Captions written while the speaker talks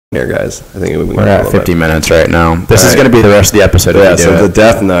here, guys. I think we're at 50 minutes right now. This is going to be the rest of the episode. Yeah, so the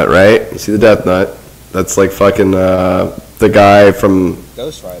Death Nut, right? You see the Death Nut? That's like fucking the guy from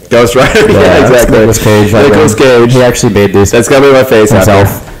Ghost Rider. Ghost Rider, yeah, exactly. Nicolas Cage. He actually made this. That's gonna be my face himself.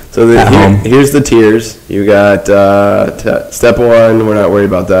 So here's the tiers. You got step one. We're not worried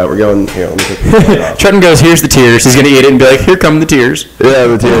about that. We're going here. Let me take Trenton goes, here's the tiers. He's gonna eat it and be like, here come the tiers. Yeah,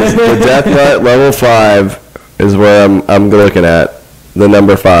 the tiers. The Death Nut level 5 is where I'm looking at. The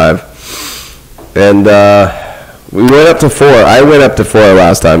number 5, and we went up to 4. I went up to 4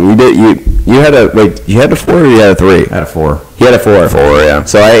 last time. You had a 4 or you had a 3? I had a 4. He had a 4. 4, yeah.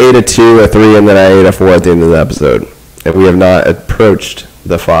 So I ate a 2, a 3, and then I ate a 4 at the end of the episode, and we have not approached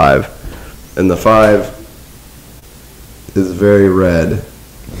the 5. And the 5 is very red.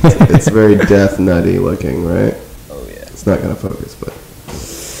 It's very Death Nutty looking, right? Oh yeah. It's not gonna focus, but.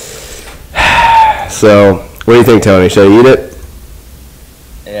 So, what do you think, Tony? Should I eat it?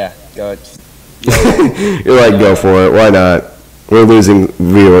 Yeah, go. You're like, go for it. Why not? We're losing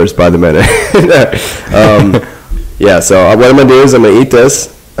viewers by the minute. Yeah, so what I'm going to do is I'm going to eat this.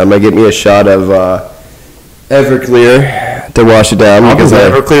 I'm going to get me a shot of Everclear to wash it down. I'll because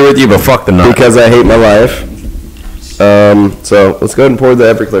Everclear with you, but fuck the nut. Because I hate my life. So let's go ahead and pour the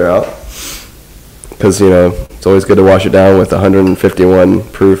Everclear out. Because, it's always good to wash it down with 151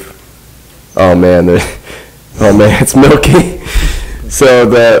 proof. Oh, man. It's milky. So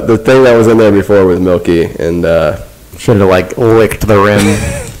the thing that was in there before was milky, and should have licked the rim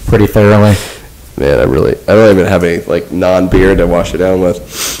pretty thoroughly. Man, I don't even have any non-beer to wash it down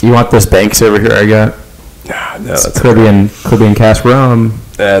with. You want this Banks over here? I got. No, that's Caribbean cask rum.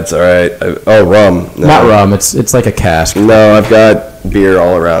 That's all right. Rum. No. Not rum. It's like a cask. No, I've got beer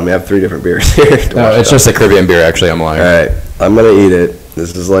all around. We have 3 different beers here. No, it's just a Caribbean beer. Actually, I'm lying. All right, I'm gonna eat it.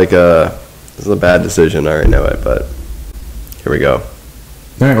 This is a bad decision. I already know it, but here we go.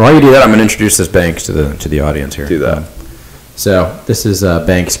 All right, while you do that, I'm going to introduce this Banks to the audience here. Do that. So this is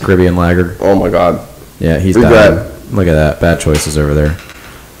Banks Caribbean Lager. Oh my God. Yeah, he's bad. Look at that, bad choices over there.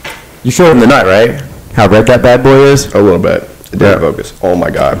 You showed him the nut, right? How red that bad boy is? A little bit. It didn't focus. Oh my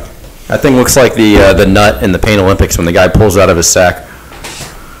God. That thing looks like the nut in the Pain Olympics when the guy pulls it out of his sack.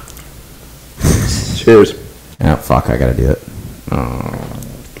 Cheers. Oh fuck! I gotta do it. Oh.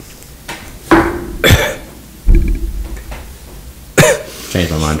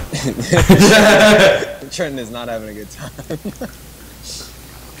 Changed my mind. Trenton is not having a good time.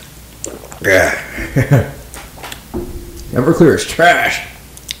 Yeah. Everclear is trash.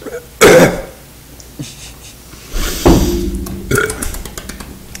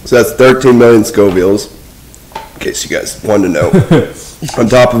 So that's 13 million Scovilles, in case you guys wanted to know. On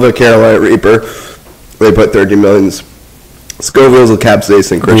top of a Carolina Reaper, they put 13 million Scovilles of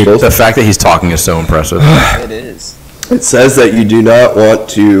capsaicin crystals. The fact that he's talking is so impressive. It is. It says that you do not want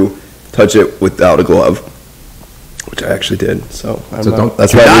to touch it without a glove, which I actually did. So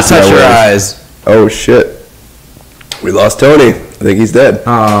that's why I touch your eyes. Oh shit! We lost Tony. I think he's dead.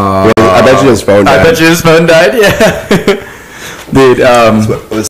 I bet you his phone died. I bet you his phone died. Yeah. Dude,